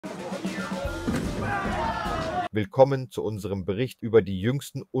Willkommen zu unserem Bericht über die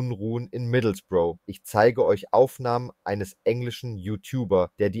jüngsten Unruhen in Middlesbrough. Ich zeige euch Aufnahmen eines englischen YouTuber,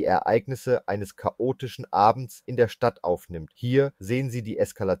 der die Ereignisse eines chaotischen Abends in der Stadt aufnimmt. Hier sehen Sie die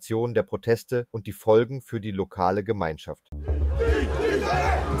Eskalation der Proteste und die Folgen für die lokale Gemeinschaft.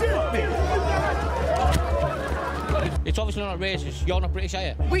 It's obviously not racist. You're not British, are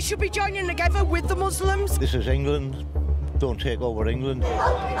you? We should be joining together with the Muslims. This is England. Don't take over England.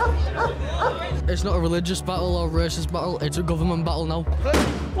 It's not a religious battle or racist battle, it's a government battle now.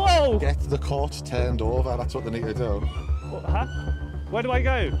 Whoa! Get the court turned over, that's what they need to do. Huh? Where do I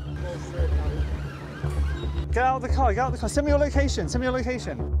go? Get out of the car, get out of the car. Send me your location, send me your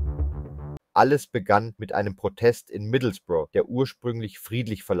location. Alles begann mit einem Protest in Middlesbrough, der ursprünglich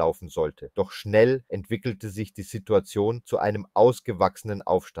friedlich verlaufen sollte. Doch schnell entwickelte sich die Situation zu einem ausgewachsenen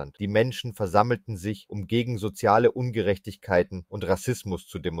Aufstand. Die Menschen versammelten sich, um gegen soziale Ungerechtigkeiten und Rassismus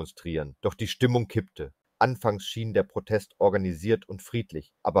zu demonstrieren. Doch die Stimmung kippte. Anfangs schien der Protest organisiert und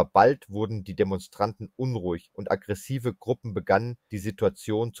friedlich, aber bald wurden die Demonstranten unruhig und aggressive Gruppen begannen, die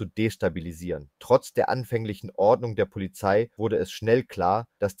Situation zu destabilisieren. Trotz der anfänglichen Ordnung der Polizei wurde es schnell klar,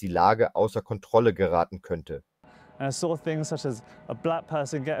 dass die Lage außer Kontrolle geraten könnte. And I saw things such as a black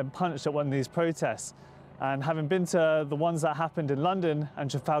person getting punched at one of these protests. And having been to the ones that happened in London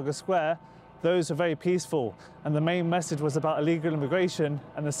and Trafalgar Square, those were very peaceful. And the main message was about illegal immigration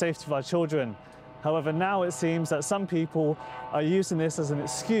and the safety of our children. However, now it seems that some people are using this as an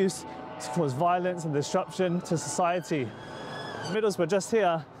excuse to cause violence and disruption to society. Middlesbrough, just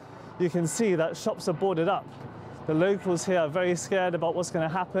here, you can see that shops are boarded up. The locals here are very scared about what's going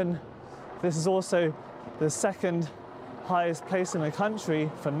to happen. This is also the second highest place in the country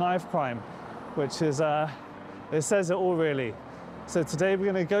for knife crime, which is, it says it all really. So today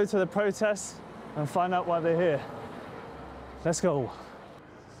we're going to go to the protests and find out why they're here. Let's go.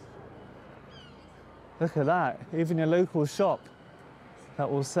 Look at that, even your local shop that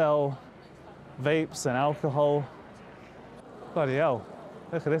will sell vapes and alcohol. Bloody hell,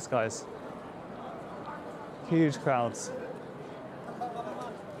 look at this, guys. Huge crowds.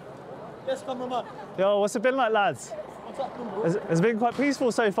 Yes, cameraman. Yo, what's it been like, lads? It's been quite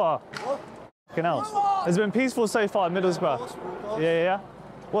peaceful so far. Fucking hell. It's been peaceful so far in Middlesbrough. Yeah.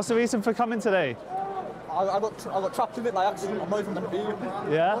 What's the reason for coming today? I got trapped in it by accident. I'm not even going to be here.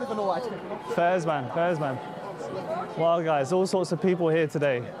 Yeah? I don't even know why. Fairs, man. Well, guys, all sorts of people here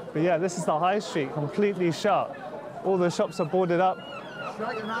today. But yeah, this is the high street, completely shut. All the shops are boarded up.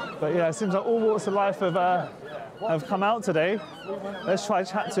 But yeah, it seems like all walks of life have come out today. Let's try to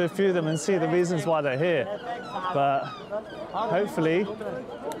chat to a few of them and see the reasons why they're here. But hopefully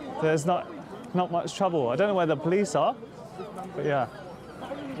there's not much trouble. I don't know where the police are, but yeah.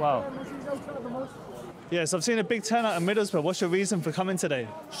 Wow. Yes, I've seen a big turnout in Middlesbrough. What's your reason for coming today?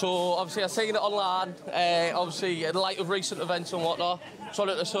 So obviously I've seen it online, obviously in light of recent events and whatnot, so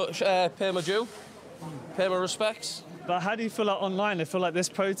I to pay my due, pay my respects. But how do you feel like online? I feel like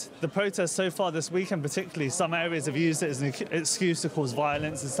the protest so far this weekend particularly, some areas have used it as an excuse to cause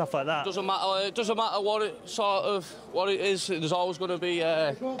violence and stuff like that. It doesn't matter what it is, there's always going to be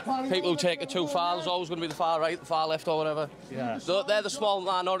people who take it too far, there's always going to be the far right, the far left or whatever. Yeah. They're the small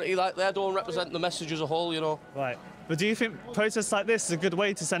minority, like, they don't represent the message as a whole, you know. Right. But do you think protests like this is a good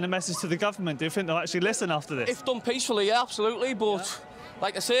way to send a message to the government? Do you think they'll actually listen after this? If done peacefully, yeah, absolutely, but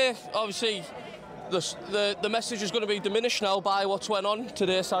like I say, obviously, the message is going to be diminished now by what's went on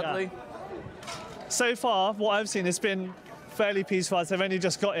today, sadly. Yeah. So far, what I've seen has been fairly peaceful as they've only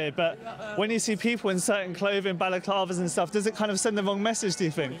just got here, but when you see people in certain clothing, balaclavas and stuff, does it kind of send the wrong message, do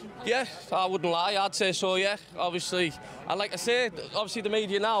you think? Yeah, I wouldn't lie, I'd say so, yeah, obviously. And like I say, obviously the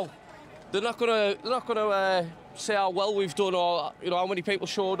media now, they're not going to say how well we've done or, you know, how many people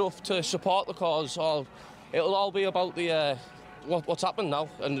showed up to support the cause. Or it'll all be about the what's happened now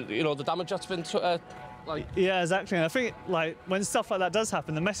and, you know, the damage that's been like. Yeah, exactly. And I think like when stuff like that does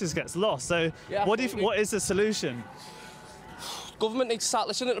happen, the message gets lost. So yeah, what is the solution? Government needs to start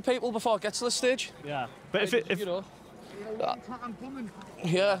listening to people before it gets to this stage. Yeah, but if you know,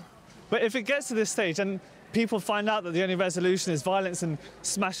 yeah. But if it gets to this stage and people find out that the only resolution is violence and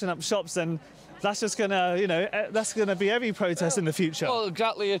smashing up shops, then that's just gonna, you know, that's gonna be every protest in the future. Well,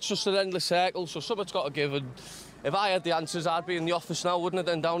 exactly. It's just an endless circle. So something's got to give. And if I had the answers, I'd be in the office now, wouldn't it?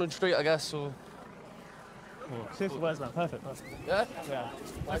 Then Downing Street, I guess. So. Safe words, man. Perfect. Yeah. Yeah.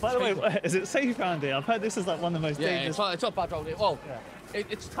 By the way, is it safe around here? I've heard this is like one of the most dangerous. Yeah, it's not bad around here. Well,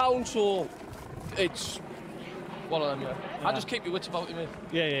 it's town, so it's one of them. Yeah. I just keep your wits about you, mate.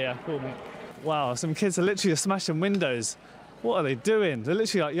 Yeah. Cool, mate. Wow, some kids are literally smashing windows. What are they doing? They're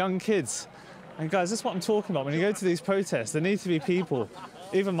literally like young kids. And guys, this is what I'm talking about. When you go to these protests, there need to be people,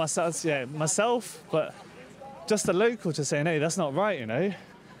 even myself, but just a local just saying, hey, that's not right, you know.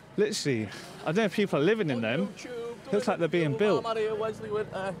 Literally, I don't know if people are living in them. Looks like they're being built.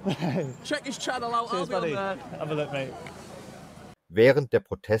 Check his channel out. Cheers, buddy. Have a look, mate. Während der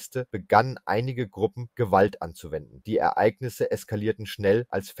Proteste begannen einige Gruppen, Gewalt anzuwenden. Die Ereignisse eskalierten schnell,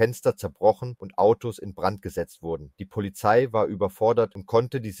 als Fenster zerbrochen und Autos in Brand gesetzt wurden. Die Polizei war überfordert und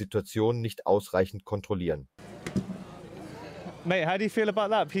konnte die Situation nicht ausreichend kontrollieren. Mate, how do you feel about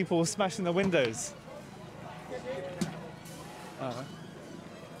that? People smashing the windows.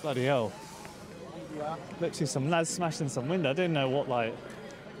 Bloody hell. Literally some lads smashing some window. I didn't know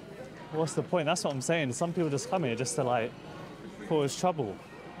what's the point? That's what I'm saying. Some people just come here just to like cause trouble.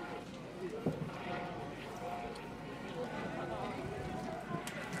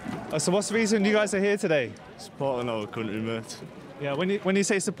 So what's the reason you guys are here today? Supporting our country, mate. Yeah, when you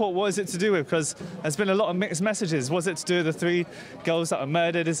say support, what is it to do with? Because there's been a lot of mixed messages. Was it to do with the 3 girls that were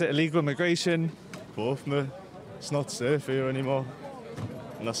murdered? Is it illegal immigration? Both, mate. It's not safe here anymore.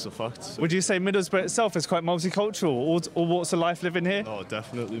 And that's the fact. So. Would you say Middlesbrough itself is quite multicultural? All walks of life living here? Oh,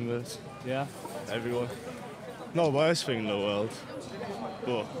 definitely, mate. Yeah? Everyone. No worst thing in the world.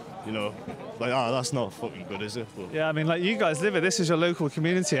 But, you know, like, that's not fucking good, is it? But, yeah, I mean, like, you guys live it. This is your local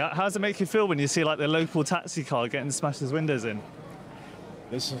community. How does it make you feel when you see, like, the local taxi car getting smashed his windows in?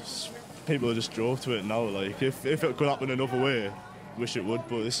 People are just drove to it now. Like, if it could happen another way, wish it would,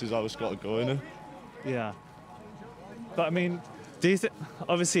 but this is how it's got to go, innit? Yeah. But, I mean, do you think,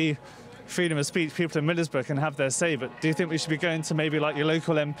 obviously, freedom of speech, people in Middlesbrough can have their say, but do you think we should be going to maybe like your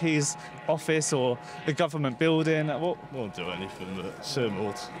local MP's office or the government building? Won't do anything, but same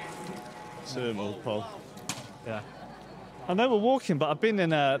old, pal. Yeah. I know we're walking, but I've been in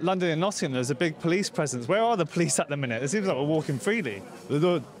London and Nottingham. There's a big police presence. Where are the police at the minute? It seems like we're walking freely. They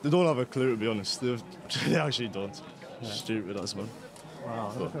don't have a clue, to be honest. They actually don't. Yeah. Stupid as man.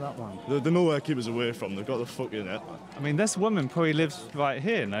 Wow, look at that one. They know where to keep us away from. They've got the fucking net. I mean, this woman probably lives right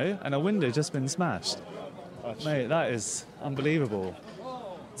here, no? And a window just been smashed. Mate, that is unbelievable.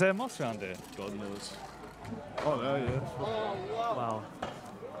 Is there a mosque around here? God knows. Oh, no, yeah. Wow.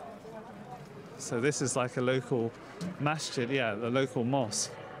 So this is like a local masjid, yeah, the local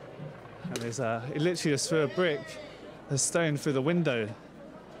mosque. And there's it literally just threw a stone through the window.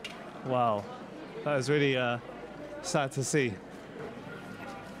 Wow. That was really sad to see.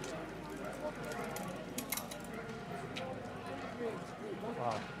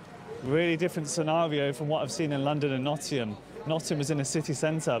 Really different scenario from what I've seen in London and Nottingham. Nottingham is in a city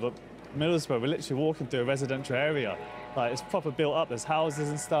centre, but Middlesbrough, we're literally walking through a residential area. Like, it's proper built up, there's houses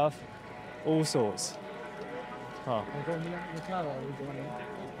and stuff, all sorts. Oh.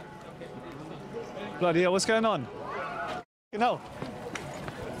 Bloody hell, what's going on? You know.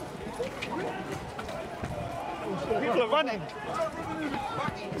 People are running.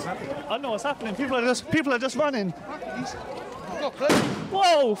 I don't know what's happening, people are just running.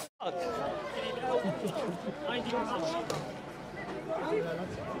 Whoa! Fuck.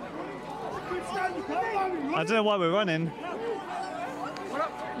 I don't know why we're running.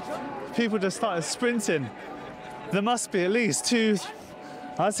 People just started sprinting. There must be at least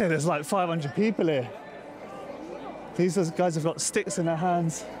I'd say there's like 500 people here. These guys have got sticks in their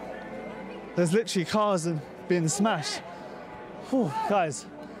hands. There's literally cars being smashed. Whew, guys,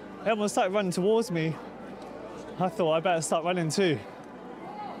 everyone started running towards me. I thought I better start running too.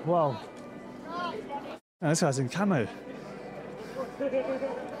 Wow. Oh, this guy's in camo.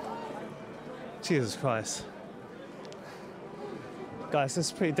 Jesus Christ. Guys, this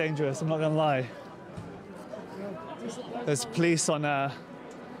is pretty dangerous, I'm not gonna lie. There's police on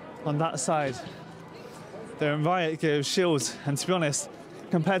that side. They're in riot gear with shields, and to be honest,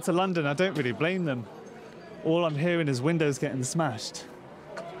 compared to London, I don't really blame them. All I'm hearing is windows getting smashed.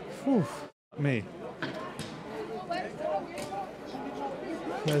 Whew, me.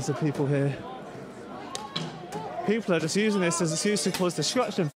 There's the people here. People are just using this as an excuse to cause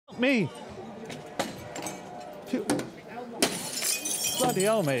destruction. Fuck me! Bloody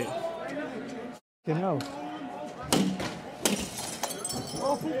hell, mate. Fucking hell.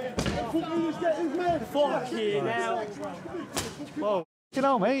 Fucking hell. Whoa. Fucking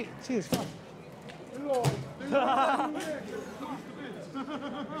hell, mate. Jeez.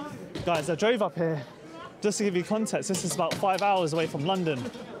 Guys, I drove up here. Just to give you context, this is about 5 hours away from London,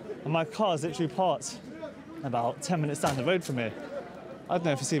 and my car's literally parked about 10 minutes down the road from here. I don't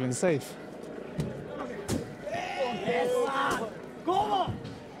know if it's even safe.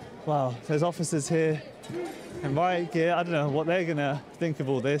 Wow, there's officers here in riot gear. I don't know what they're gonna think of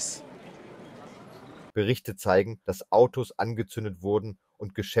all this. Berichte zeigen, dass Autos angezündet wurden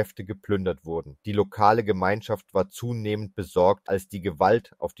und Geschäfte geplündert wurden. Die lokale Gemeinschaft war zunehmend besorgt, als die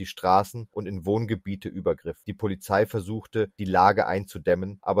Gewalt auf die Straßen und in Wohngebiete übergriff. Die Polizei versuchte, die Lage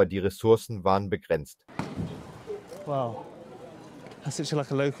einzudämmen, aber die Ressourcen waren begrenzt. Wow. That's literally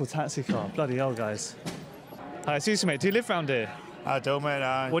like a local taxi car. Bloody hell, guys. Hi, excuse me, mate, do you live around here? I do,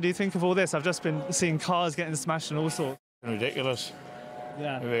 mate. What do you think of all this? I've just been seeing cars getting smashed and all sorts. Ridiculous.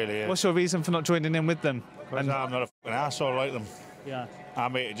 Yeah. It really is. What's your reason for not joining in with them? Because I'm not a fucking arsehole like them. Yeah.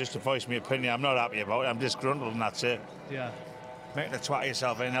 I'm here just to voice my opinion. I'm not happy about it. I'm disgruntled and that's it. Yeah. Make the twat of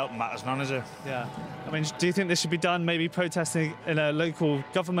yourself ain't helping matters none, is it? Yeah. I mean, do you think this should be done, maybe protesting in a local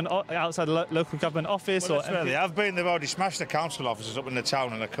government, outside a local government office? Well, or that's where they have been. They've already smashed the council offices up in the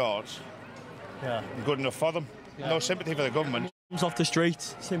town and the courts. Yeah. Good enough for them. Yeah. No sympathy for the government. Off the street,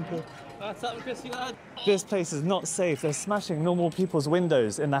 simple. This place is not safe. They're smashing normal people's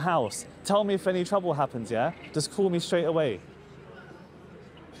windows in the house. Tell me if any trouble happens, yeah? Just call me straight away.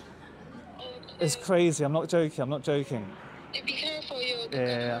 It's crazy. I'm not joking. I'm not joking. Be careful, you.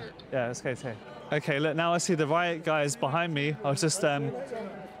 Yeah, it's okay. Okay, look, now I see the riot guys behind me. I just spent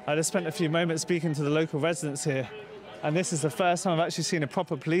a few moments speaking to the local residents here, and this is the first time I've actually seen a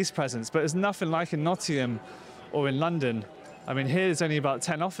proper police presence, but it's nothing like in Nottingham or in London. I mean, here there's only about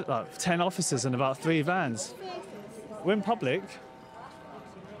 10 officers and about 3 vans. We're in public.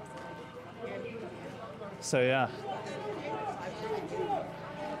 So, yeah.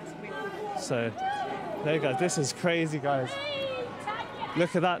 So, there you go. This is crazy, guys.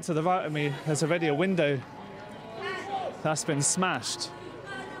 Look at that to the right of me. There's already a window that's been smashed.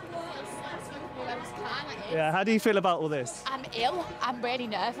 Yeah, how do you feel about all this? I'm ill. I'm really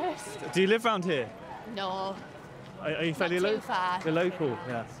nervous. Do you live around here? No. Are you fairly local? Not too far. You're local,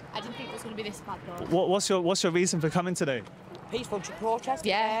 yeah. I didn't think it was going to be this bad though. What's your reason for coming today? Peaceful protest.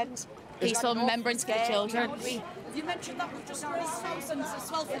 Yeah. Peaceful remembrance for the children. You mentioned that we've just raised thousands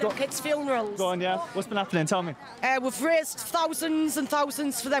as well for the kids' funerals. Go on, yeah. What's been happening? Tell me. We've raised thousands and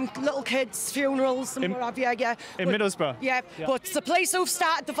thousands for them little kids' funerals and what have you, yeah. In Middlesbrough? Yeah, but the police who've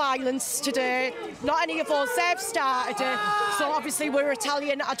started the violence today, not any of us, they've started it. So obviously we're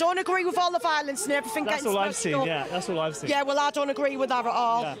Italian. I don't agree with all the violence and everything That's getting all I've smashed seen, up. yeah. That's all I've seen. Yeah, well, I don't agree with that at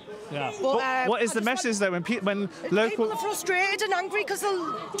all. Yeah, yeah. But, what is the message though when local... People are frustrated and angry because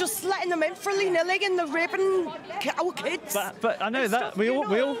they're just letting them in for willy-nilly and they're raping our kids. But I know that we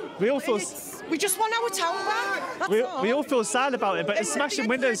all feel. We just want our town back. We all feel sad about it, but it's smashing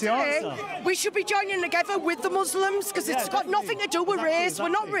windows the answer. We should be joining together with the Muslims because it's got nothing to do with race. We're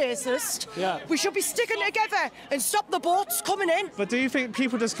not racist. Yeah. We should be sticking together and stop the boats coming in. But do you think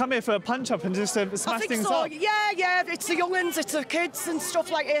people just come here for a punch-up and just smash things so. up? Yeah. It's the young'uns, it's the kids and stuff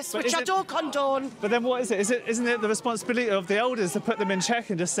like this, which I don't condone. But then what is it? Isn't it the responsibility of the elders to put them in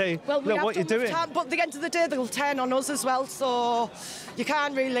check and just say, look what you're doing? But at the end of the day, they'll turn on us as well, so you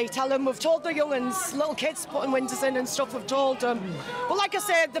can't really tell them. We've told the young'uns, little kids putting windows in and stuff, we've told them. But like I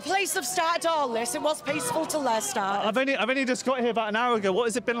said, the police have started all this. It was peaceful till they started. I've only just got here about an hour ago. What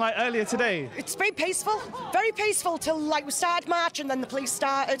has it been like earlier today? It's been peaceful, very peaceful till like we started marching, then the police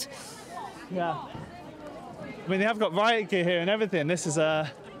started. Yeah. I mean, they have got riot gear here and everything. This is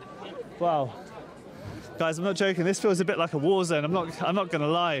wow. Guys, I'm not joking. This feels a bit like a war zone. I'm not gonna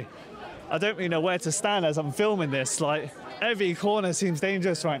lie. I don't really know where to stand as I'm filming this. Like, every corner seems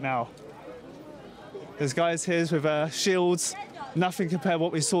dangerous right now. There's guys here with shields. Nothing compared to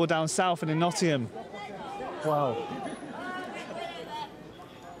what we saw down south and in Nottingham. Wow.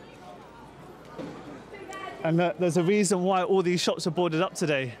 And there's a reason why all these shops are boarded up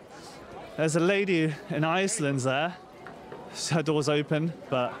today. There's a lady in Iceland there. Her door's open,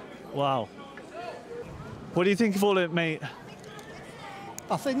 but wow. What do you think of all of it, mate?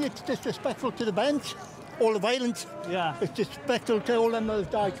 I think it's disrespectful to the bench, all the violence. Yeah. It's disrespectful to all them that have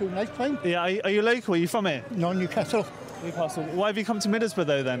died through night time. Yeah, are you local? Are you from here? No, Newcastle. Newcastle. Why have you come to Middlesbrough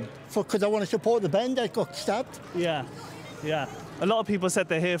though then? Because I want to support the band that got stabbed. Yeah, yeah. A lot of people said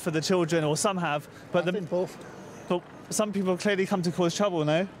they're here for the children, or some have, but both. But some people clearly come to cause trouble,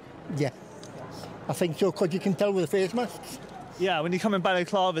 no? Yeah, I think so, because you can tell with the face masks. Yeah, when you come in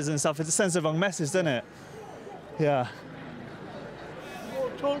balaclavas and stuff, it sends the wrong message, doesn't it? Yeah.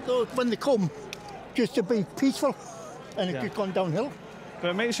 We're told though, when they come, just to be peaceful, and it's just gone downhill. But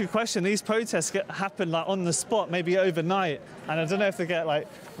it makes you question, these protests happen like on the spot, maybe overnight, and I don't know if they get like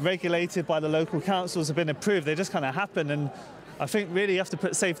regulated by the local councils, have been approved, they just kind of happen, and I think really you have to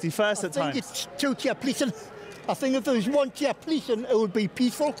put safety first at times. I think it's two-tier policing. I think if there was one-tier policing, it would be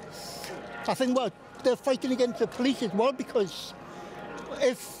peaceful. I think they're fighting against the police as well, because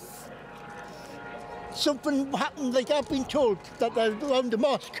if something happened, like I've been told, that they're around the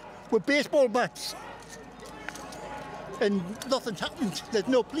mosque with baseball bats, and nothing's happened. There's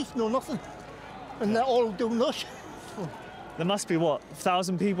no police, no nothing. And they're all doing this. There must be, what,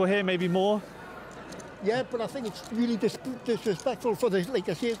 1,000 people here, maybe more? Yeah, but I think it's really disrespectful for the, like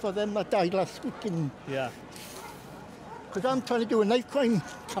I say, for them that died last week. And yeah. Because I'm trying to do a knife crime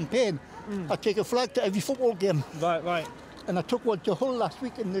campaign. I take a flag to every football game. Right, right. And I took one to Hull last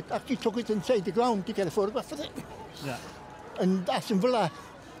week, and they actually took it inside the ground to get a photograph of it. Yeah. And Aston Villa,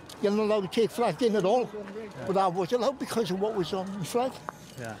 you're not allowed to take flags in at all. Yeah. But I was allowed because of what was on the flag.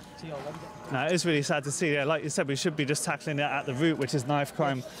 Yeah. No, it is really sad to see. Yeah, like you said, we should be just tackling it at the root, which is knife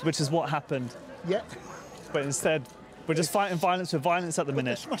crime, which is what happened. Yeah. But instead, we're just fighting violence with violence at the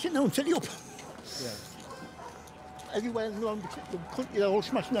minute. They're smashing down City up. Yeah. Everywhere around the country, they're all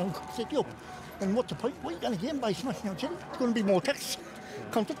smashing down City up. And what's the point? What are you going to gain by smashing down City? It's going to be more tax.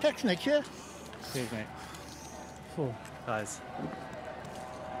 Contact tax next year. Cheers, mate. Oh, guys.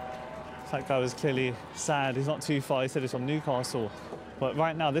 That guy was clearly sad. He's not too far. He said he's from Newcastle. But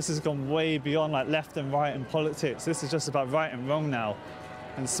right now, this has gone way beyond like left and right in politics. This is just about right and wrong now.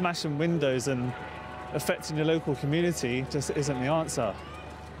 And smashing windows and affecting your local community just isn't the answer.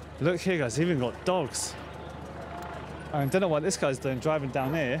 Look here, guys, he's even got dogs. I don't know what this guy's doing driving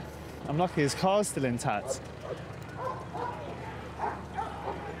down here. I'm lucky his car's still intact.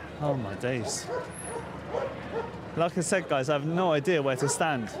 Oh my days. Like I said, guys, I have no idea where to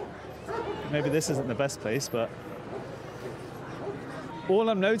stand. Maybe this isn't the best place, but all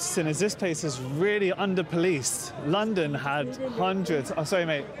I'm noticing is this place is really under-policed. London had hundreds... Oh, sorry,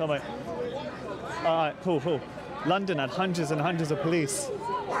 mate. Oh, mate. All right, cool, cool. London had hundreds and hundreds of police.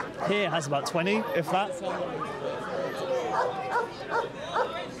 Here has about 20, if that.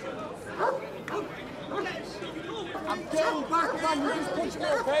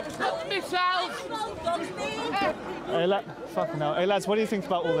 Hey, fucking hell. Hey, lads, what do you think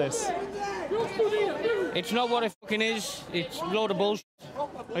about all this? It's not what it fucking is. It's a load of bullshit.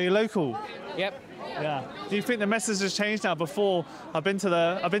 Are you local? Yep. Yeah. Do you think the message has changed now? Before, I've been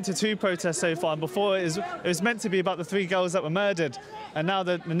to 2 protests so far, and before it was meant to be about the 3 girls that were murdered, and now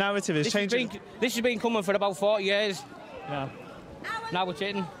the narrative is changing. This has been coming for about 40 years. Yeah. Now it's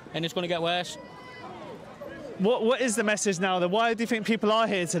hitting, and it's going to get worse. What is the message now? Why do you think people are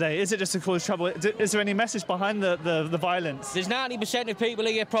here today? Is it just to cause trouble? Is there any message behind the violence? There's 90% of people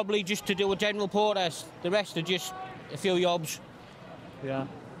here probably just to do a general protest. The rest are just a few yobs. Yeah.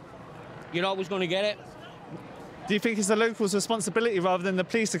 You're always going to get it. Do you think it's the locals' responsibility rather than the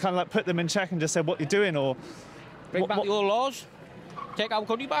police to kind of like put them in check and just say what you're doing, or bring back the old laws? Take our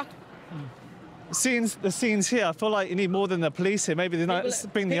country back. The scenes here, I feel like you need more than the police here. Maybe they might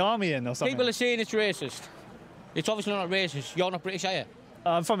bring the army in or something. People are saying it's racist. It's obviously not racist. You're not British, are you?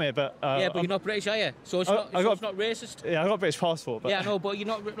 I'm from here, but... yeah, but you're not British, are you? So it's not racist. Yeah, I've got a British passport, but... Yeah, no, but you're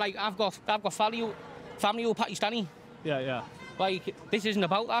not... Like, I've got family who are Pakistani. Yeah, yeah. Like, this isn't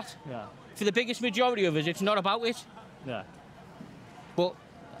about that. Yeah. For the biggest majority of us, it's not about it. Yeah. But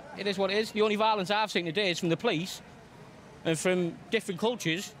it is what it is. The only violence I've seen today is from the police and from different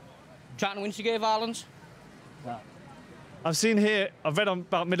cultures trying to instigate violence. Yeah. I've read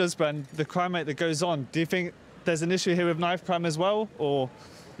about Middlesbrough and the crime rate that goes on. Do you think there's an issue here with knife crime as well, or...?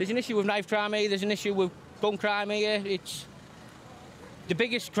 There's an issue with knife crime here, there's an issue with gun crime here. It's... The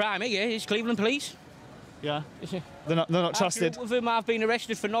biggest crime here is Cleveland police. Yeah? They're not trusted. With them, I've been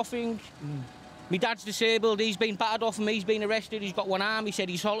arrested for nothing. My dad's disabled, he's been battered off him, he's been arrested, he's got one arm, he said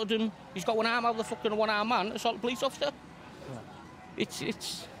he assaulted him. He's got one arm, how the fuck can a one-armed man assault a police officer? Yeah.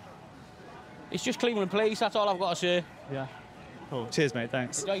 It's just Cleveland police, that's all I've got to say. Yeah. Cool. Cheers, mate,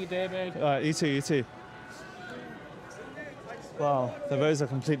 thanks. Enjoy your day, mate. All right, you too, you too. Wow, the roads are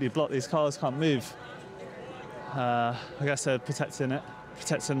completely blocked, these cars can't move. I guess they're protecting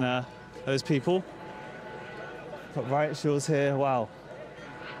those people. Got riot shields here, wow.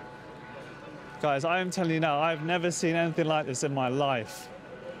 Guys, I am telling you now, I've never seen anything like this in my life.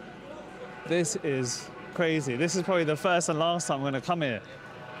 This is crazy. This is probably the first and last time I'm going to come here,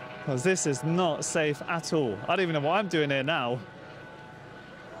 because this is not safe at all. I don't even know what I'm doing here now.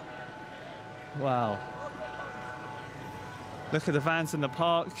 Wow. Look at the vans in the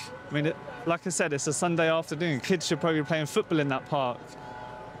park. I mean, like I said, it's a Sunday afternoon. Kids should probably be playing football in that park.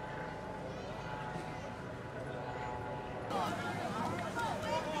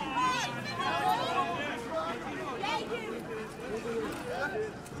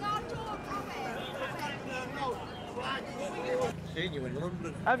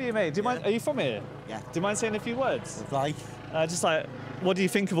 Have you, mate? Do you mind? Are you from here? Yeah. Do you mind saying a few words? Like? Just like, what do you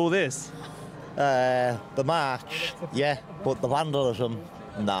think of all this? The march, yeah, but the vandalism,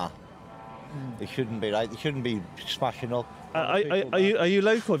 nah. It shouldn't be right. They shouldn't be smashing up. Are you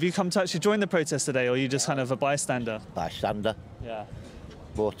local? Have you come to actually join the protest today, or are you just kind of a bystander? Bystander. Yeah.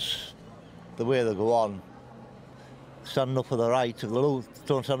 But the way they go on, standing up for the rights, if they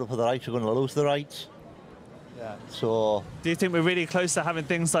don't stand up for the rights, you're going to lose the rights. Yeah. So, do you think we're really close to having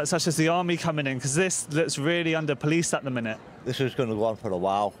things like such as the army coming in? Because this looks really under police at the minute. This is going to go on for a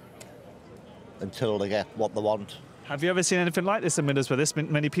while until they get what they want. Have you ever seen anything like this in Middlesbrough? This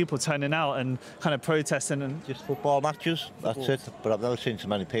many people turning out and kind of protesting and just football matches. That's it. But I've never seen so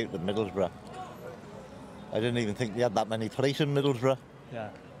many people in Middlesbrough. I didn't even think they had that many police in Middlesbrough. Yeah.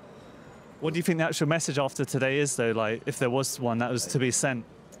 What do you think the actual message after today is, though? Like, if there was one that was to be sent.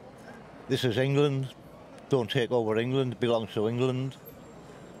 This is England. Don't take over England. It belongs to England.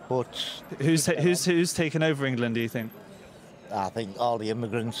 But who's taken over England? Do you think? I think all the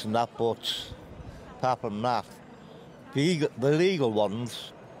immigrants and that. But apart from that, the legal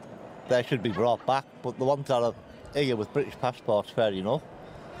ones, they should be brought back. But the ones that are here with British passports, fair enough.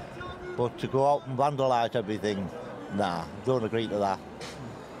 But to go out and vandalise everything, nah, don't agree to that.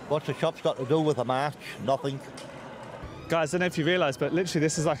 What's the shops got to do with a march? Nothing. Guys, I don't know if you realise, but literally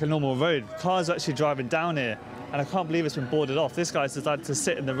this is like a normal road. Cars are actually driving down here, and I can't believe it's been boarded off. This guy's decided to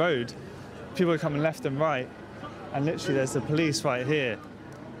sit in the road. People are coming left and right, and literally there's the police right here.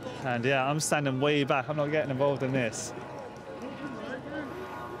 And yeah, I'm standing way back. I'm not getting involved in this.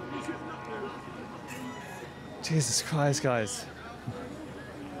 Jesus Christ, guys.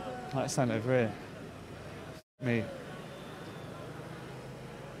 I might stand over here. Me.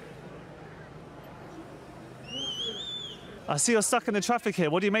 I see you're stuck in the traffic here.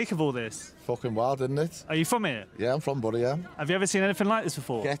 What do you make of all this? Fucking wild, isn't it? Are you from here? Yeah, I'm from Bury, yeah. Have you ever seen anything like this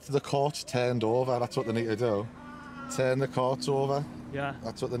before? Get the courts turned over, that's what they need to do. Turn the courts over. Yeah.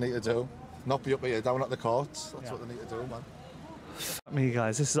 That's what they need to do. Not be up here, down at the courts. That's what they need to do, man. Fuck me,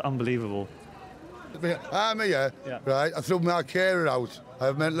 guys, this is unbelievable. I'm here, right? I threw my carer out. I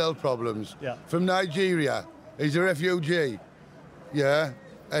have mental health problems. Yeah. From Nigeria. He's a refugee. Yeah.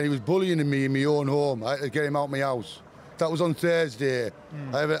 And he was bullying me in my own home. I had to get him out of my house. That was on Thursday.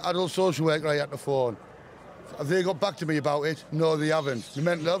 I have an adult social worker right at the phone. Have they got back to me about it? No, they haven't. The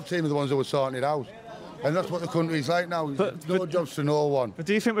mental health team are the ones who were sorting it out. And that's what the country's like now. No jobs to no one. But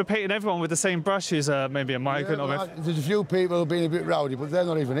do you think we're painting everyone with the same brush who's maybe a migrant? Yeah, there's a few people who've been a bit rowdy, but they're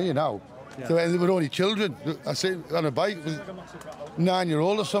not even here now. Yeah. So, and they were only children. I see on a bike with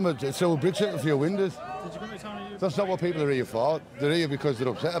 9-year-old or something, throw bricks at a few windows. That's not what people are here for. They're here because they're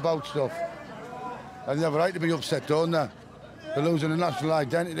upset about stuff. And they have a right to be upset, don't they? They're losing a national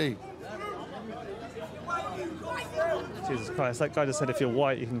identity. Jesus Christ, that guy just said if you're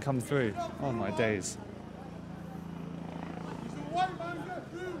white, you can come through. Oh my days.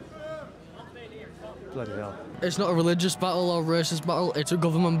 Bloody hell. It's not a religious battle or racist battle, it's a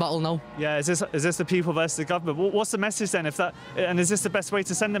government battle now. Yeah, is this the people versus the government? What's the message then? And is this the best way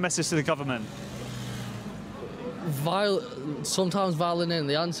to send the message to the government? Sometimes violent ain't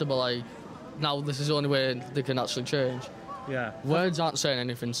the answer, but like, now this is the only way they can actually change. Yeah. Words aren't saying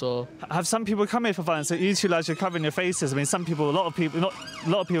anything, so... Have some people come here for violence? So you two lads are covering your faces. I mean, a lot of people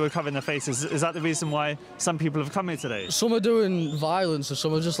are covering their faces. Is that the reason why some people have come here today? Some are doing violence, and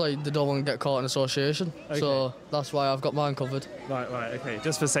some are just like, they don't want to get caught in association. Okay. So that's why I've got mine covered. Right, okay.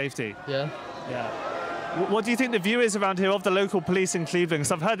 Just for safety? Yeah. Yeah. What do you think the view is around here of the local police in Cleveland?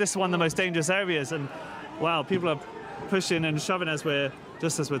 Because I've heard this is one of the most dangerous areas, and wow, people are pushing and shoving as we're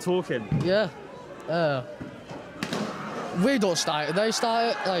talking. Yeah. We don't start it, they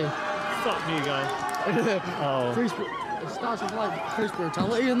start it. Like, fuck me, guys. Oh. It starts with like police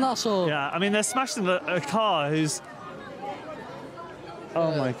brutality and that, so... Yeah, I mean, they're smashing a car who's...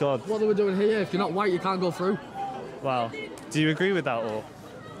 Oh my God. What they were doing here, if you're not white, you can't go through. Wow. Do you agree with that, or...?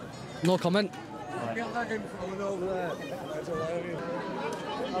 No comment.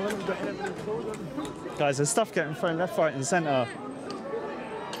 Guys, there's stuff getting thrown left, right and centre.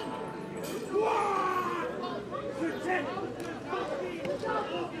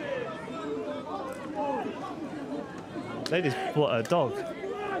 Lady's brought a dog.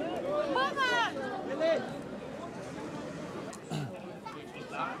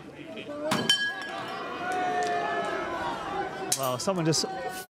 Wow, someone just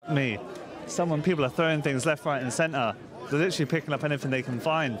f***ed me. People are throwing things left, right and centre. They're literally picking up anything they can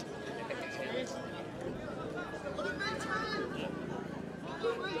find.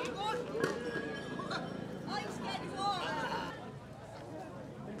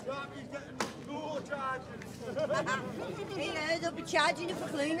 Yeah, they'll be charging you for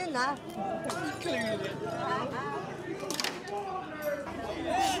cleaning that.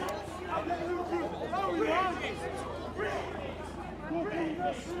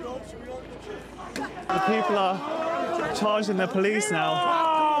 The people are charging the police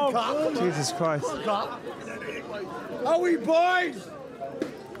now. Jesus Christ. Are we boys?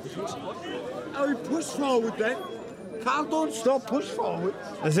 Are we push forward then? Carl, don't stop, push forward.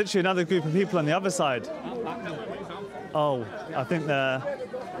 There's literally another group of people on the other side. Oh, I think they're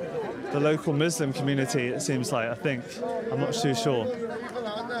the local Muslim community, it seems like, I think. I'm not too sure.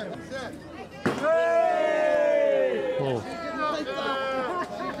 Oh.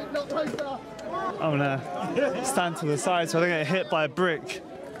 I'm gonna stand to the side so I don't get hit by a brick.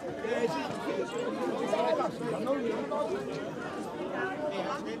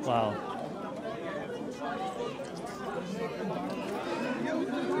 Wow.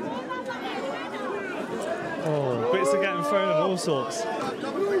 Oh, bits are getting thrown and all sorts.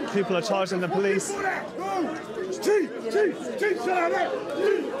 People are charging the police.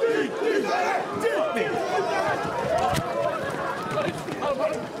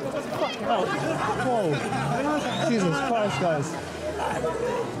 Oh, whoa. Jesus Christ, guys.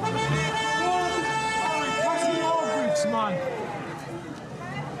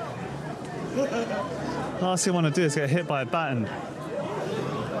 Last thing I want to do is get hit by a baton.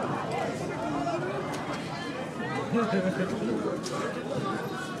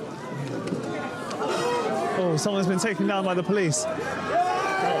 Oh, someone's been taken down by the police.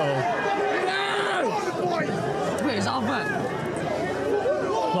 Uh-oh. Where's Albert?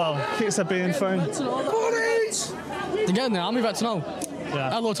 Wow, kicks are being thrown. Police! They're getting the army vets now. Yeah.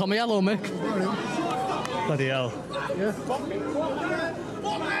 Hello, Tommy. Hello, Mick. Bloody hell. Yeah.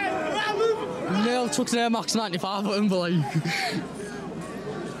 Neil took their Max 95 at him, but like...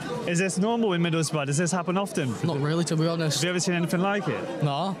 Is this normal in Middlesbrough? Does this happen often? Not really, to be honest. Have you ever seen anything like it?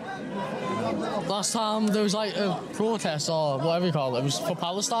 No. Last time there was like a protest or whatever you call it. It was for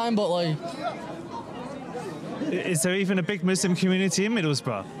Palestine, but like... Is there even a big Muslim community in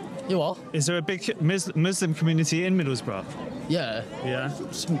Middlesbrough? You what? Is there a big Muslim community in Middlesbrough? Yeah. Yeah?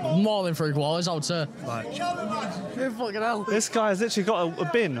 It's more than 3/4, I would say. Right. Fucking hell. This guy's literally got a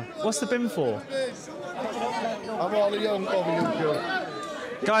bin. What's the bin for? I'm all young over you, Joe.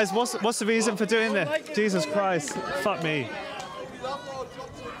 Guys, what's the reason for doing this? Jesus Christ. Fuck me.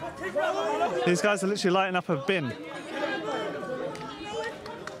 These guys are literally lighting up a bin.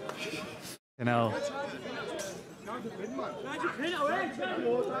 You know.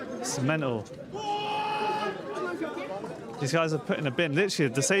 It's mental. These guys are putting a bin,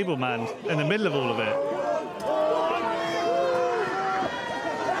 literally a disabled man, in the middle of all of it.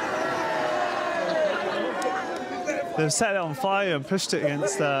 They've set it on fire and pushed it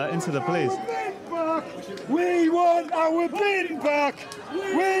against into the police. We want our bin back!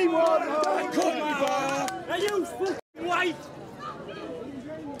 We want our bin back! Are you fucking white?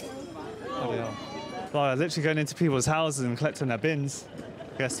 Oh, yeah. Well, literally going into people's houses and collecting their bins.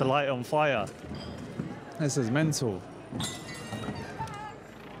 I guess to light it on fire. This is mental.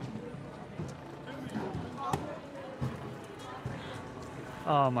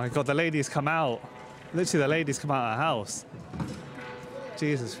 Oh my God, the ladies come out. Literally, the ladies come out of the house.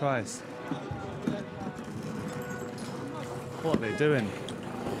 Jesus Christ. What are they doing?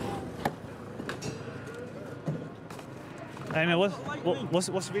 Amy, what's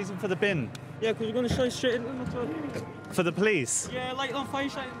the reason for the bin? Yeah, because we're going to show straight into them. For the police? Yeah, light on fire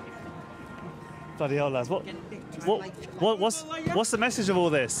shine. Bloody hell, lads. What's the message of all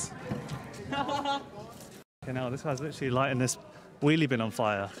this? You know, this guy's literally lighting this wheelie bin on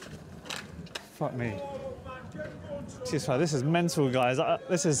fire. Fuck me. Jesus Christ, this is mental, guys.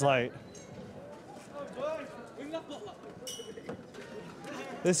 This is like...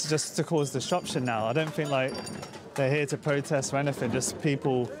 This is just to cause disruption now. I don't think like they're here to protest or anything, just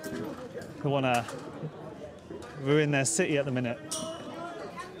people who want to ruin their city at the minute.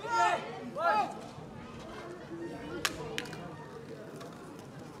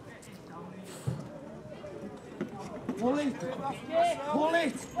 Pull it! Pull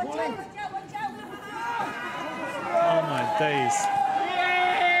it! Pull it! Oh my days.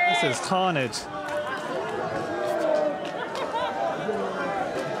 This is carnage.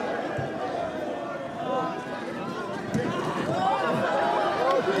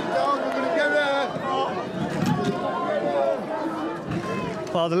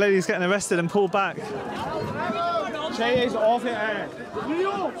 Well, the lady's getting arrested and pulled back. Chairs off it, eh?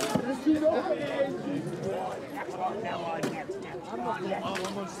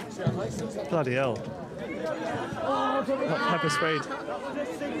 Bloody hell. Not pepper sprayed.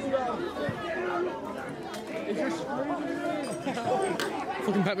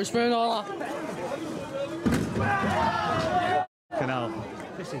 Fucking pepper spray and all that. Fucking hell.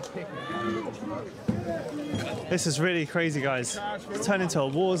 This is really crazy, guys. It's turned into a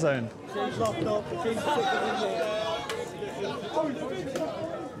war zone.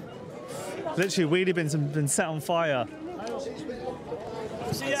 Literally, wheelie bins have been set on fire.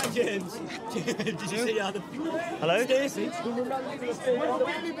 See that, James? Did you see that? Hello? Stacey?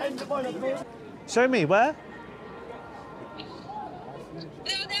 Show me, where?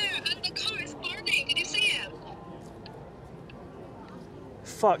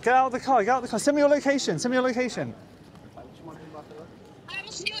 Fuck, get out of the car, get out of the car. Send me your location, send me your location. I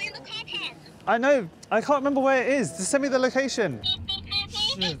was still in the car park. I know, I can't remember where it is. Just send me the location.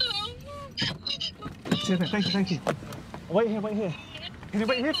 Thank you. Wait here. Can you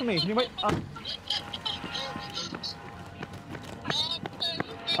wait here for me? Can you wait?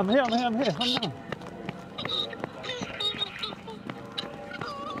 I'm here. Come down.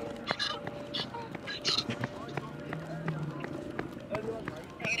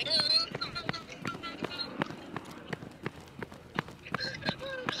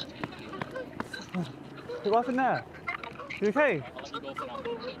 What happened there? You okay? They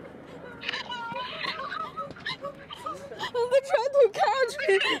tried to catch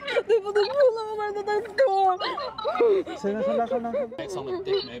me. They put the pull over the door. Come down. It's on the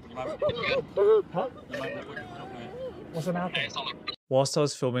dick, mate, Huh? What's gonna happen? Whilst I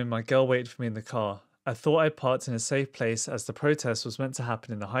was filming, my girl waited for me in the car. I thought I parked in a safe place as the protest was meant to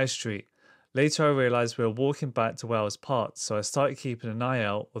happen in the high street. Later I realised we were walking back to where I was parked, so I started keeping an eye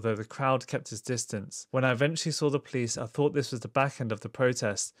out, although the crowd kept its distance. When I eventually saw the police, I thought this was the back end of the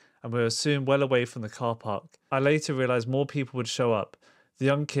protest, and we were soon well away from the car park. I later realised more people would show up. The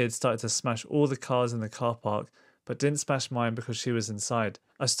young kid started to smash all the cars in the car park, but didn't smash mine because she was inside.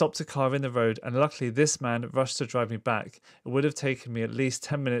 I stopped a car in the road, and luckily this man rushed to drive me back. It would have taken me at least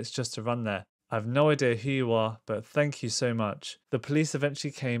 10 minutes just to run there. I have no idea who you are, but thank you so much. The police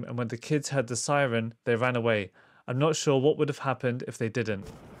eventually came, and when the kids heard the siren, they ran away. I'm not sure what would have happened if they didn't.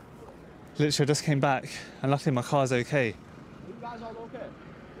 Literally, I just came back, and luckily my car's okay. You guys all okay?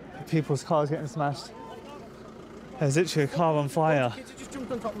 People's cars getting smashed. There's literally a car on fire. Kids just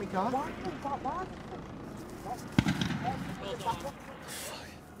jumped on top of my car.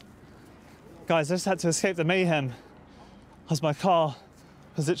 Guys, I just had to escape the mayhem as my car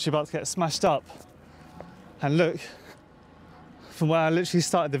was literally about to get smashed up. And look, from where I literally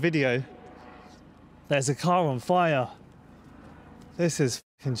started the video, there's a car on fire. This is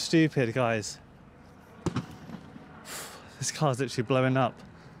fucking stupid, guys. This car's literally blowing up.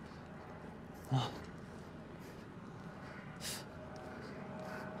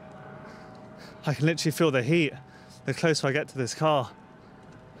 I can literally feel the heat the closer I get to this car.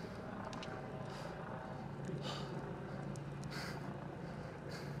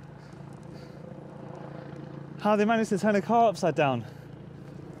 How they managed to turn a car upside down.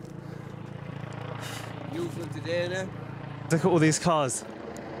 Usually today, now. Look at all these cars.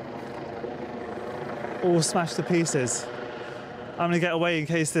 All smashed to pieces. I'm gonna get away in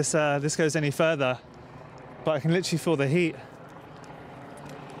case this goes any further, but I can literally feel the heat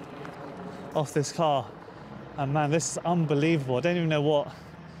off this car. And man, this is unbelievable. I don't even know what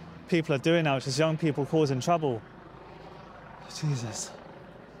people are doing now. It's just young people causing trouble. Jesus.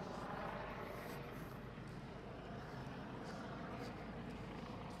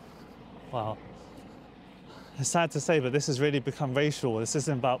 Wow. It's sad to say, but this has really become racial. This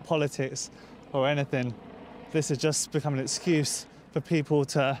isn't about politics or anything. This has just become an excuse for people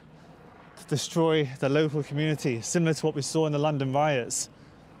to destroy the local community, similar to what we saw in the London riots.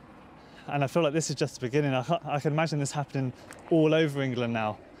 And I feel like this is just the beginning. I can imagine this happening all over England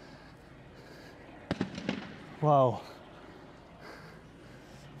now. Wow.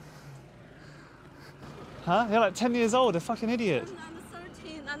 Huh? You're like 10 years old, a fucking idiot.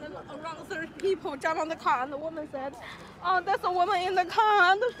 And then around 30 people jumped on the car, and the woman said, "Oh, there's a woman in the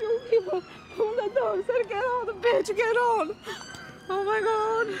car." And a few people pulled the door, said, "Get on, the bitch, get on." Oh my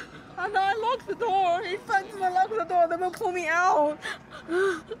God. And I locked the door. He tried to lock the door, they will pull me out.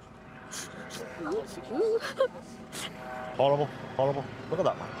 Horrible, horrible. Look at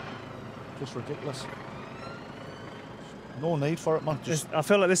that, man. Just ridiculous. No need for it, man. I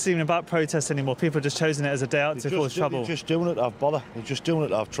feel like this isn't even about protests anymore. People have just chosen it as a day out to cause trouble. They're just doing it to have bother. They're just doing it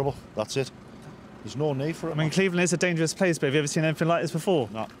to have trouble. That's it. There's no need for it. I mean, Cleveland is a dangerous place, but have you ever seen anything like this before?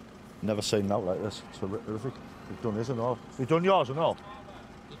 No. Never seen that like this. It's horrific. We've done this and all. We've done yours and all.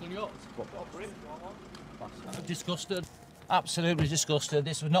 You've done yours? Disgusted. Absolutely disgusted.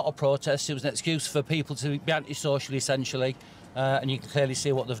 This was not a protest. It was an excuse for people to be antisocial, essentially. And you can clearly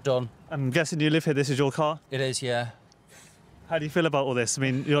see what they've done. I'm guessing you live here. This is your car? It is, yeah. How do you feel about all this? I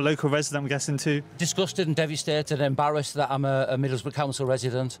mean, you're a local resident, I'm guessing, too? Disgusted and devastated and embarrassed that I'm a Middlesbrough Council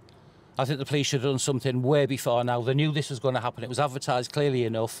resident. I think the police should have done something way before now. They knew this was going to happen. It was advertised clearly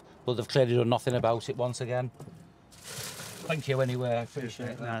enough, but they've clearly done nothing about it once again. Thank you anyway, I appreciate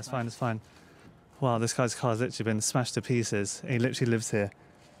it. No, it's fine, it's fine. Wow, this guy's car's literally been smashed to pieces. He literally lives here.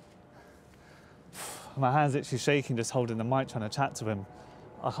 My hand's literally shaking just holding the mic trying to chat to him.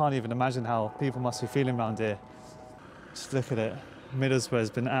 I can't even imagine how people must be feeling around here. Just look at it. Middlesbrough has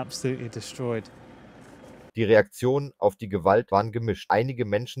been absolutely destroyed. Die Reaktionen auf die Gewalt waren gemischt. Einige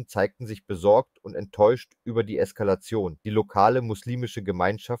Menschen zeigten sich besorgt und enttäuscht über die Eskalation. Die lokale muslimische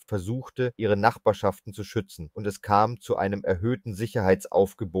Gemeinschaft versuchte, ihre Nachbarschaften zu schützen, und es kam zu einem erhöhten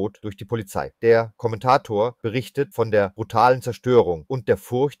Sicherheitsaufgebot durch die Polizei. Der Kommentator berichtet von der brutalen Zerstörung und der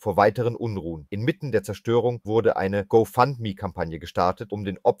Furcht vor weiteren Unruhen. Inmitten der Zerstörung wurde eine GoFundMe-Kampagne gestartet, um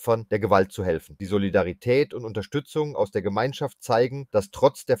den Opfern der Gewalt zu helfen. Die Solidarität und Unterstützung aus der Gemeinschaft zeigen, dass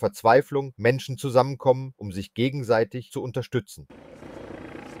trotz der Verzweiflung Menschen zusammenkommen, um sich gegenseitig zu unterstützen.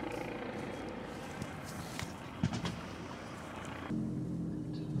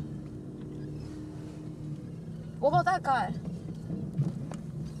 What about that guy?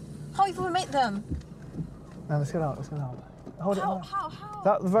 How you meet them? No, let's get out, let's get out. Hold it on. How?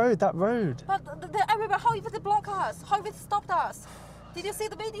 That road. But everybody, how you they block us? How you stopped us? Did you see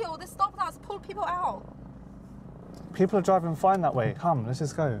the video? They stopped us, pulled people out. People are driving fine that way. Come, let's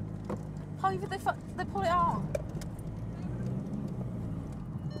just go. How you they pull it out?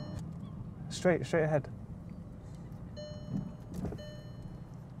 Straight ahead.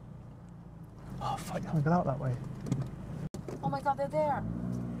 Oh fuck, you can't get out that way. Oh my god, they're there.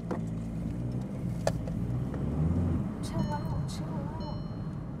 Chill out.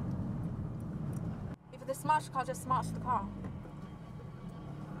 If they smash the car, just smash the car.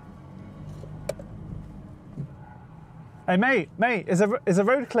 Hey mate, is the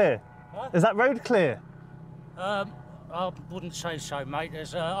road clear? Huh? Is that road clear? I wouldn't say so, mate.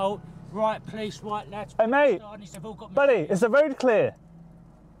 There's right police, right lads. Hey mate, buddy, is the road clear?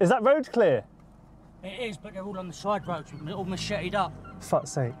 Is that road clear? It is, but they're all on the side roads, all macheted up.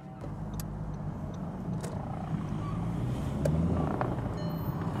 Fuck's sake.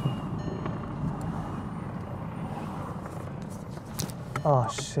 Oh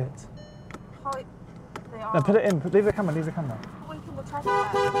shit. How they are. No, put it in. Leave the camera.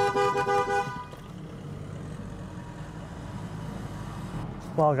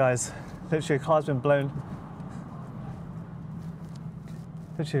 Wow, guys, literally a car's been blown.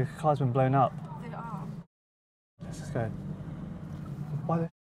 Literally a car's been blown up. They are. Let's just go. Why the?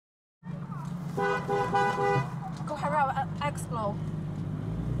 Go hurry up, explode.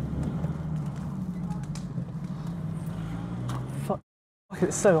 Fuck,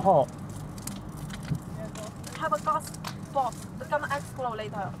 it's so hot. Have a gas box. They're gonna explode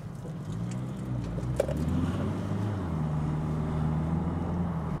later.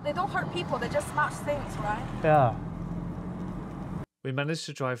 They don't hurt people, they just smash things, right? Yeah. We managed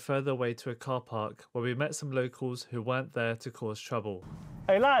to drive further away to a car park where we met some locals who weren't there to cause trouble.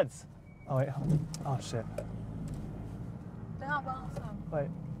 Hey lads! Oh wait, oh shit. They're not awesome. Wait.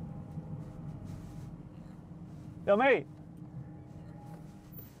 Yo mate!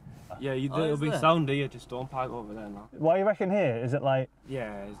 Yeah, it'll be sound here, just don't park over there now. Why you reckon here? Is it like...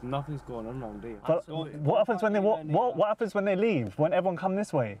 Yeah, nothing's going on around here. But what happens when they what happens when they leave? Won't everyone come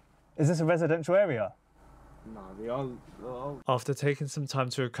this way? Is this a residential area? No, they all... After taking some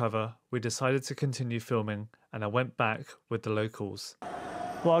time to recover, we decided to continue filming, and I went back with the locals.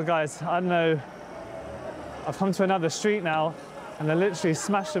 Well guys, I don't know, I've come to another street now, and they're literally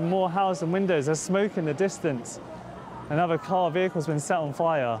smashing more houses and windows. There's smoke in the distance. Another vehicle's been set on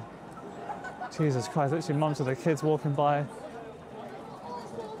fire. Jesus Christ, literally mums with their kids walking by.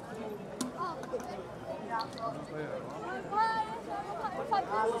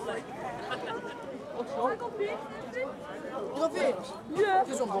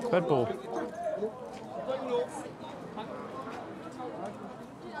 Red Bull.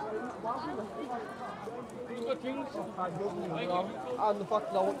 And the fact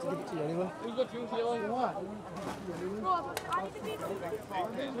that I want to give it to you anyway.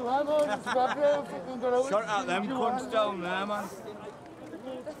 Shut out them cunts down there, man.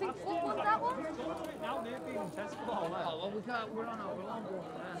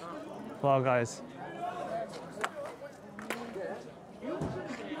 Wow, guys.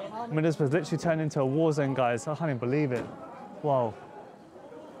 I mean, this was literally turned into a war zone, guys. I can't even believe it. Wow.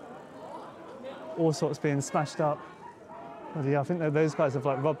 All sorts being smashed up. Oh, yeah, I think that those guys have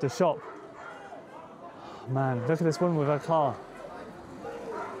like robbed a shop. Oh, man, look at this woman with her car.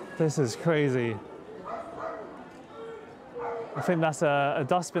 This is crazy. I think that's a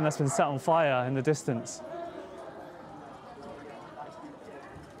dustbin that's been set on fire in the distance.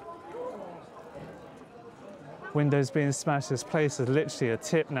 Windows being smashed. This place is literally a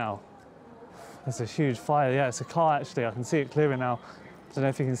tip now. There's a huge fire. Yeah, it's a car actually. I can see it clearer now. I don't know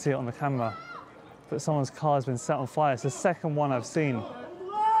if you can see it on the camera. But someone's car has been set on fire. It's the second one I've seen.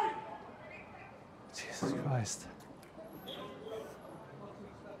 Jesus Christ.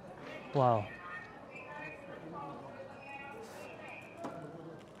 Wow.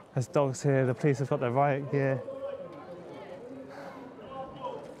 There's dogs here. The police have got their riot gear.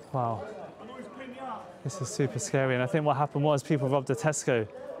 Wow. This is super scary, and I think what happened was people robbed a Tesco.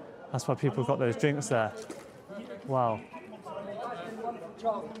 That's why people got those drinks there. Wow.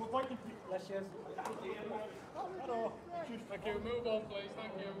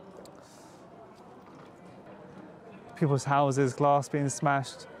 People's houses, glass being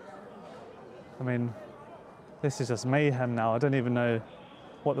smashed. I mean, this is just mayhem now. I don't even know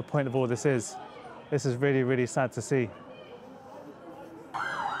what the point of all this is. This is really, really sad to see.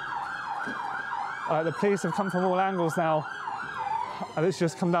 The police have come from all angles now, and it's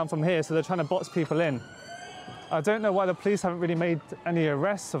just come down from here, so they're trying to box people in. I don't know why the police haven't really made any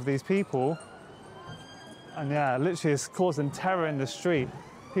arrests of these people. And yeah, literally it's causing terror in the street.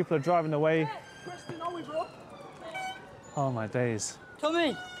 People are driving away. Oh my days.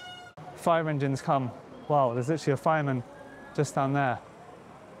 Tommy! Fire engines come. Wow, there's literally a fireman just down there.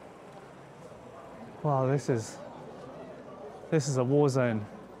 Wow, this is a war zone.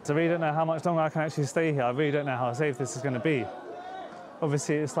 I really don't know how much longer I can actually stay here. I really don't know how safe this is going to be.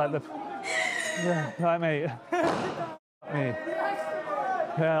 Obviously, it's like the... Yeah, right, mate. Me.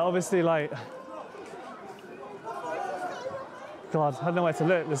 Yeah, obviously, like... God, I don't know where to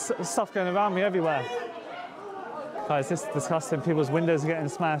look. There's stuff going around me everywhere. Guys, this is disgusting. People's windows are getting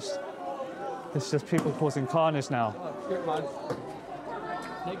smashed. It's just people causing carnage now.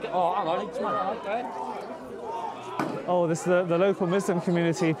 Oh, this is the local Muslim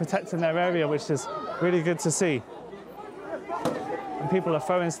community protecting their area, which is really good to see. And people are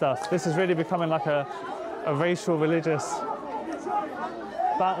throwing stuff. This is really becoming like a racial, religious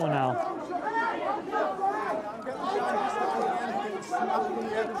battle now.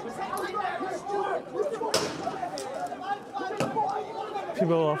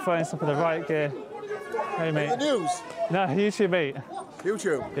 People are throwing stuff with the riot gear. Hey, mate. The news? No, YouTube, mate.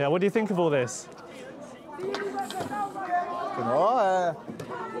 YouTube? Yeah, what do you think of all this?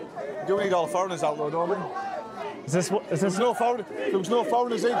 Do we need all foreigners out though, don't we? Is this what? Is this no foreign? There was no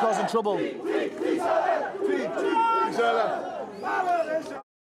foreigners in causing trouble.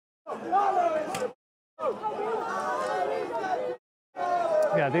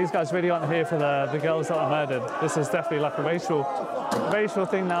 Yeah, these guys really aren't here for the girls that were murdered. This is definitely like a racial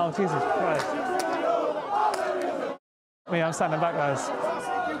thing now. Jesus Christ. Me, I'm standing back, guys.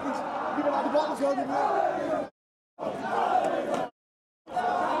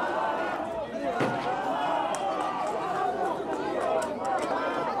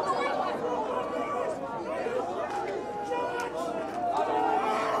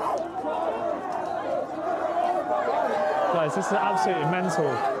 Guys, this is absolutely mental.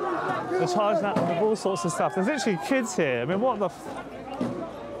 They're charging at them with all sorts of stuff. There's literally kids here. I mean, what the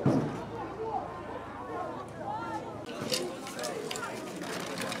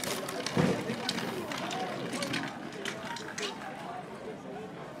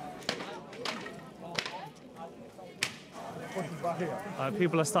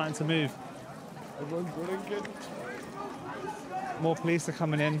people are starting to move. More police are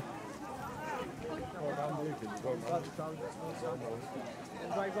coming in.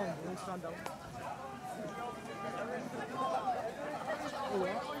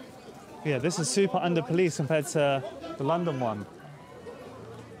 Yeah, this is super under police compared to the London one.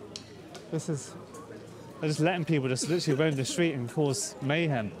 They're just letting people just literally roam the street and cause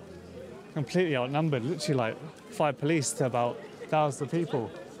mayhem. Completely outnumbered, literally like 5 police to about 1,000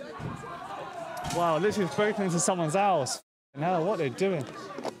 people. Wow, literally broken into someone's house. Now, what they're doing?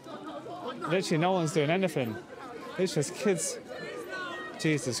 Literally no one's doing anything. It's just kids.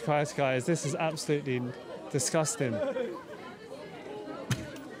 Jesus Christ, guys, this is absolutely disgusting.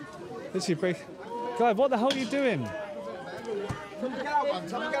 Literally break. God, what the hell are you doing?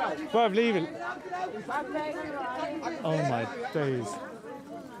 Bro, I'm leaving. Oh my days.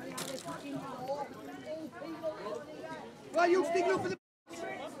 Why are you sticking up for the...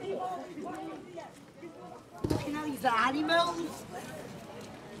 You know, these are animals.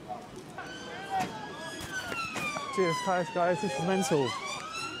 Jesus Christ, guys, this is mental.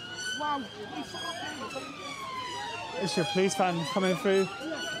 Wow. It's your police van coming through.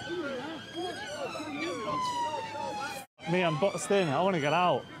 Me, I'm boxed in. I want to get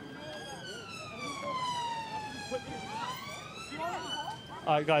out.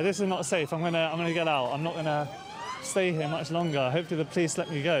 Alright guys, this is not safe. I'm gonna get out. I'm not gonna stay here much longer. Hopefully the police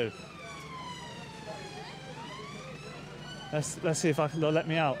let me go. Let's see if they'll let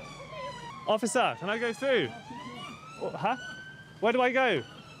me out. Officer, can I go through? Huh? Where do I go?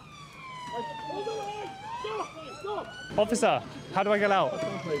 Officer, how do I get out?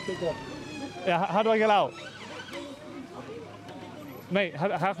 Yeah, how do I get out? Mate,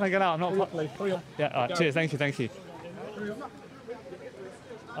 how can I get out? I'm not... Yeah, all right, cheers, thank you.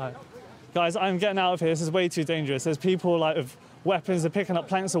 All right. Guys, I'm getting out of here. This is way too dangerous. There's people like with weapons, they're picking up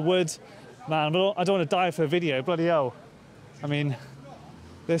planks of wood. Man, I don't want to die for a video, bloody hell. I mean,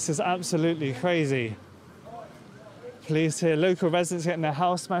 this is absolutely crazy. Police here, local residents getting their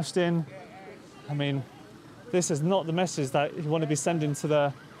house smashed in. I mean, this is not the message that you want to be sending to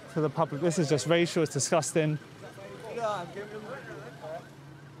the public. This is just racial, it's disgusting.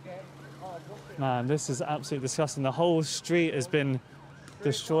 Man, this is absolutely disgusting. The whole street has been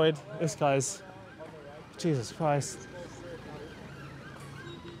destroyed. This guy's... Jesus Christ.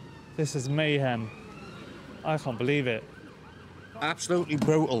 This is mayhem. I can't believe it. Absolutely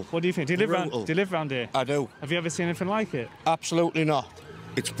brutal. What do you think? Do you live around here? I do. Have you ever seen anything like it? Absolutely not.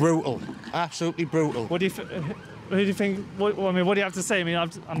 It's brutal. Absolutely brutal. What do you think? What do you have to say? I mean,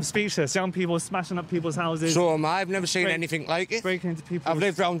 I'm speechless. Young people smashing up people's houses. So am I. I've never seen anything like it. Breaking into people's... I've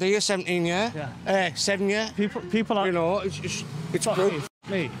lived around here 17 years. Yeah. 7 years. People are... You know, it's brutal.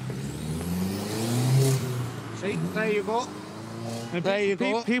 Me. See, there you go. There you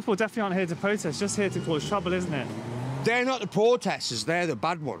go. People definitely aren't here to protest, just here to cause trouble, isn't it? They're not the protesters, they're the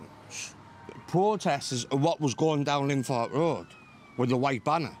bad ones. The protesters are what was going down Linford Road with the white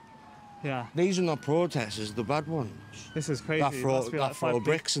banner. Yeah. These are not protesters, the bad ones. This is crazy. That throw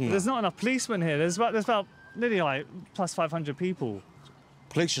bricks in there. There's not enough policemen here. There's about nearly like plus 500 people.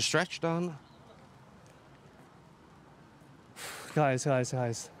 Police are stretched, aren't they? Guys. I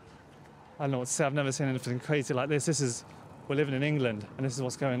don't know what to say. I've never seen anything crazy like this. We're living in England and this is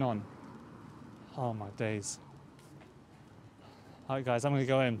what's going on. Oh my days. All right, guys, I'm going to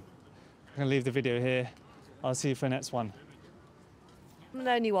go in. I'm going to leave the video here. I'll see you for the next one. I'm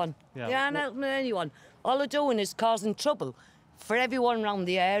the only one. Yeah, I'm the only one. All they're doing is causing trouble for everyone around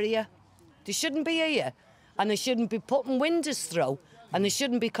the area. They shouldn't be here, and they shouldn't be putting windows through, and they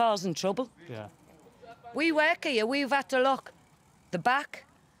shouldn't be causing trouble. Yeah. We work here. We've had to lock the back,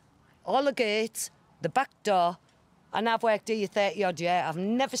 all the gates, the back door, and I've worked here 30-odd years. I've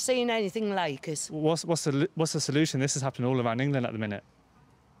never seen anything like it. What's the solution? This is happening all around England at the minute.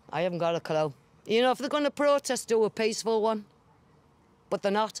 I haven't got a clue. You know, if they're going to protest, do a peaceful one. But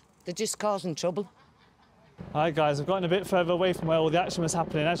they're not. They're just causing trouble. All right, guys, I've gotten a bit further away from where all the action was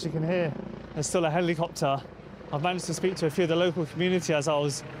happening. As you can hear, there's still a helicopter. I've managed to speak to a few of the local community as I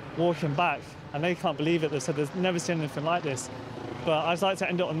was walking back, and they can't believe it. They said they've never seen anything like this. But I'd like to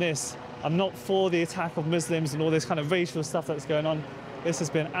end it on this. I'm not for the attack of Muslims and all this kind of racial stuff that's going on. This has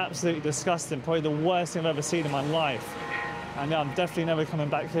been absolutely disgusting, probably the worst thing I've ever seen in my life. And I'm definitely never coming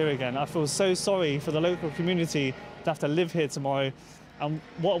back here again. I feel so sorry for the local community to have to live here tomorrow. And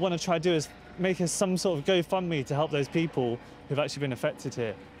what I want to try to do is make some sort of GoFundMe to help those people who've actually been affected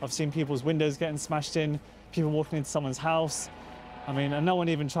here. I've seen people's windows getting smashed in, people walking into someone's house. I mean, and no one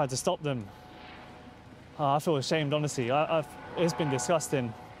even tried to stop them. I feel ashamed, honestly. It's been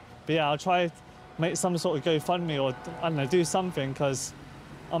disgusting. But yeah, I'll try to make some sort of GoFundMe or, I don't know, do something, because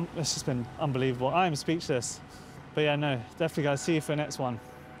it's just been unbelievable. I am speechless. But yeah, no, definitely guys, see you for the next one.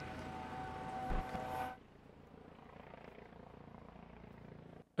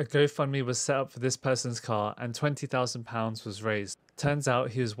 A GoFundMe was set up for this person's car and £20,000 was raised. Turns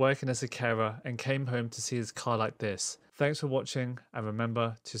out he was working as a carer and came home to see his car like this. Thanks for watching and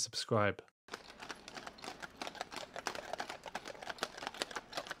remember to subscribe.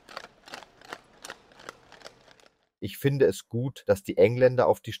 Ich finde es gut, dass die Engländer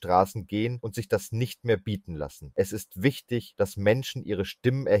auf die Straßen gehen und sich das nicht mehr bieten lassen. Es ist wichtig, dass Menschen ihre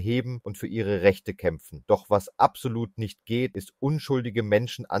Stimmen erheben und für ihre Rechte kämpfen. Doch was absolut nicht geht, ist unschuldige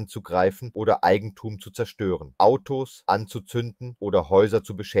Menschen anzugreifen oder Eigentum zu zerstören. Autos anzuzünden oder Häuser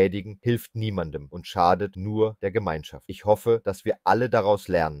zu beschädigen, hilft niemandem und schadet nur der Gemeinschaft. Ich hoffe, dass wir alle daraus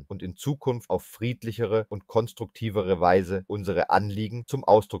lernen und in Zukunft auf friedlichere und konstruktivere Weise unsere Anliegen zum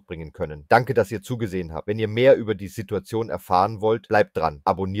Ausdruck bringen können. Danke, dass ihr zugesehen habt. Wenn ihr mehr über die Situation erfahren wollt, bleibt dran,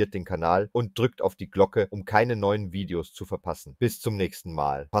 abonniert den Kanal und drückt auf die Glocke, um keine neuen Videos zu verpassen. Bis zum nächsten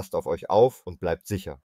Mal. Passt auf euch auf und bleibt sicher.